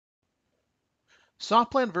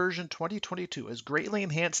SoftPlan version 2022 has greatly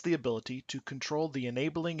enhanced the ability to control the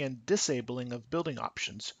enabling and disabling of building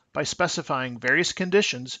options by specifying various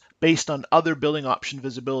conditions based on other building option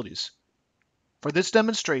visibilities. For this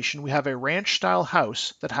demonstration, we have a ranch-style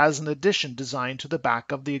house that has an addition designed to the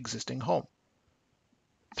back of the existing home.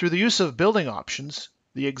 Through the use of building options,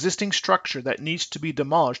 the existing structure that needs to be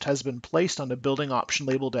demolished has been placed on a building option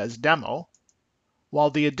labeled as Demo,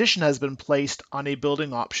 while the addition has been placed on a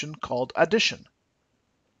building option called Addition.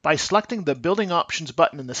 By selecting the Building Options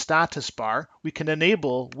button in the status bar, we can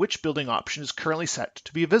enable which building option is currently set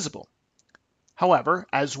to be visible. However,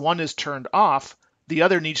 as one is turned off, the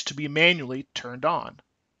other needs to be manually turned on.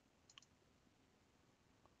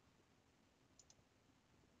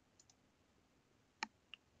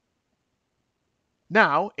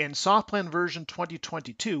 Now, in SoftPlan version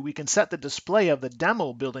 2022, we can set the display of the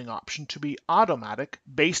Demo building option to be automatic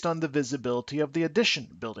based on the visibility of the Addition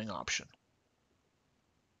building option.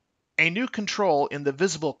 A new control in the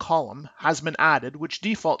visible column has been added which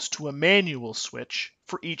defaults to a manual switch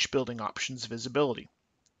for each building option's visibility.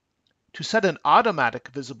 To set an automatic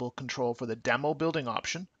visible control for the Demo building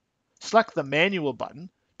option, select the Manual button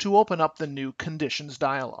to open up the new Conditions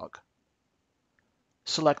dialog.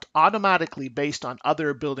 Select Automatically based on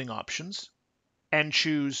other building options and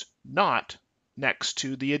choose Not next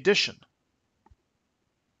to the Addition.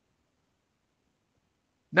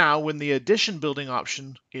 Now, when the Addition building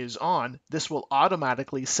option is on, this will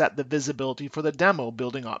automatically set the visibility for the Demo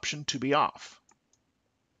building option to be off.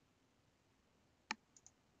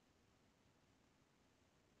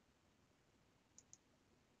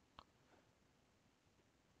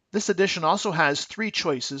 This addition also has three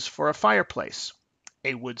choices for a fireplace: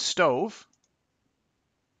 a wood stove,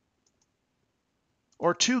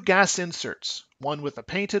 or two gas inserts, one with a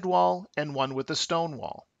painted wall and one with a stone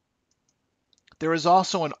wall. There is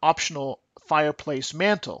also an optional fireplace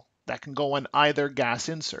mantle that can go on either gas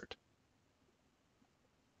insert.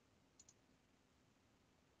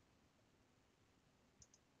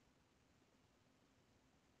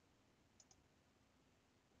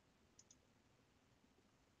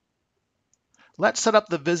 Let's set up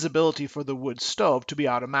the visibility for the wood stove to be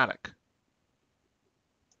automatic.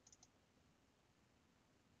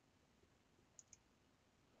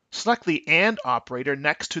 Select the AND operator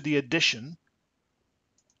next to the Addition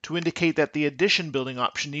to indicate that the Addition building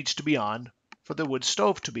option needs to be on for the wood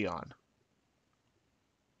stove to be on.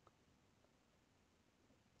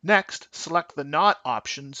 Next, select the NOT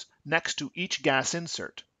options next to each gas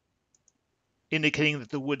insert, indicating that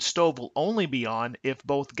the wood stove will only be on if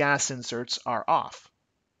both gas inserts are off.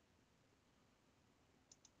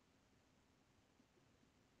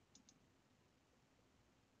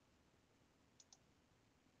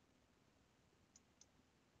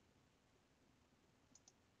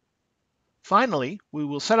 Finally, we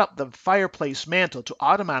will set up the fireplace mantle to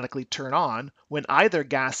automatically turn on when either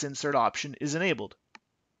gas insert option is enabled.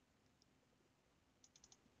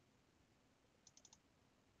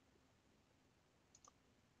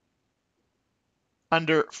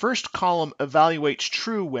 Under First Column Evaluates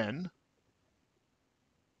True When,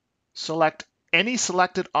 select Any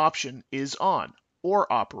Selected Option is On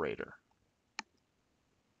or Operator.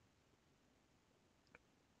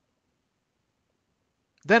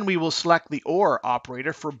 Then we will select the OR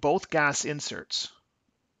operator for both gas inserts,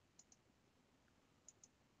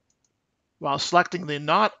 while selecting the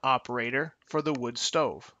NOT operator for the wood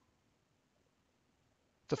stove.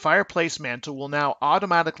 The fireplace mantle will now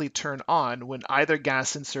automatically turn on when either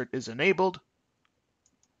gas insert is enabled,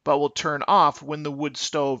 but will turn off when the wood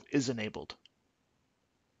stove is enabled.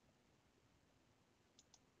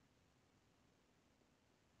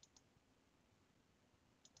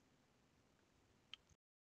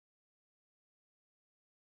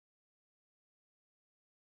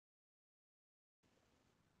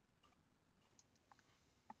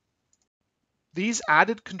 These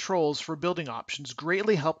added controls for building options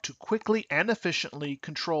greatly help to quickly and efficiently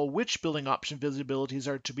control which building option visibilities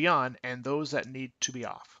are to be on and those that need to be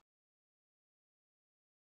off.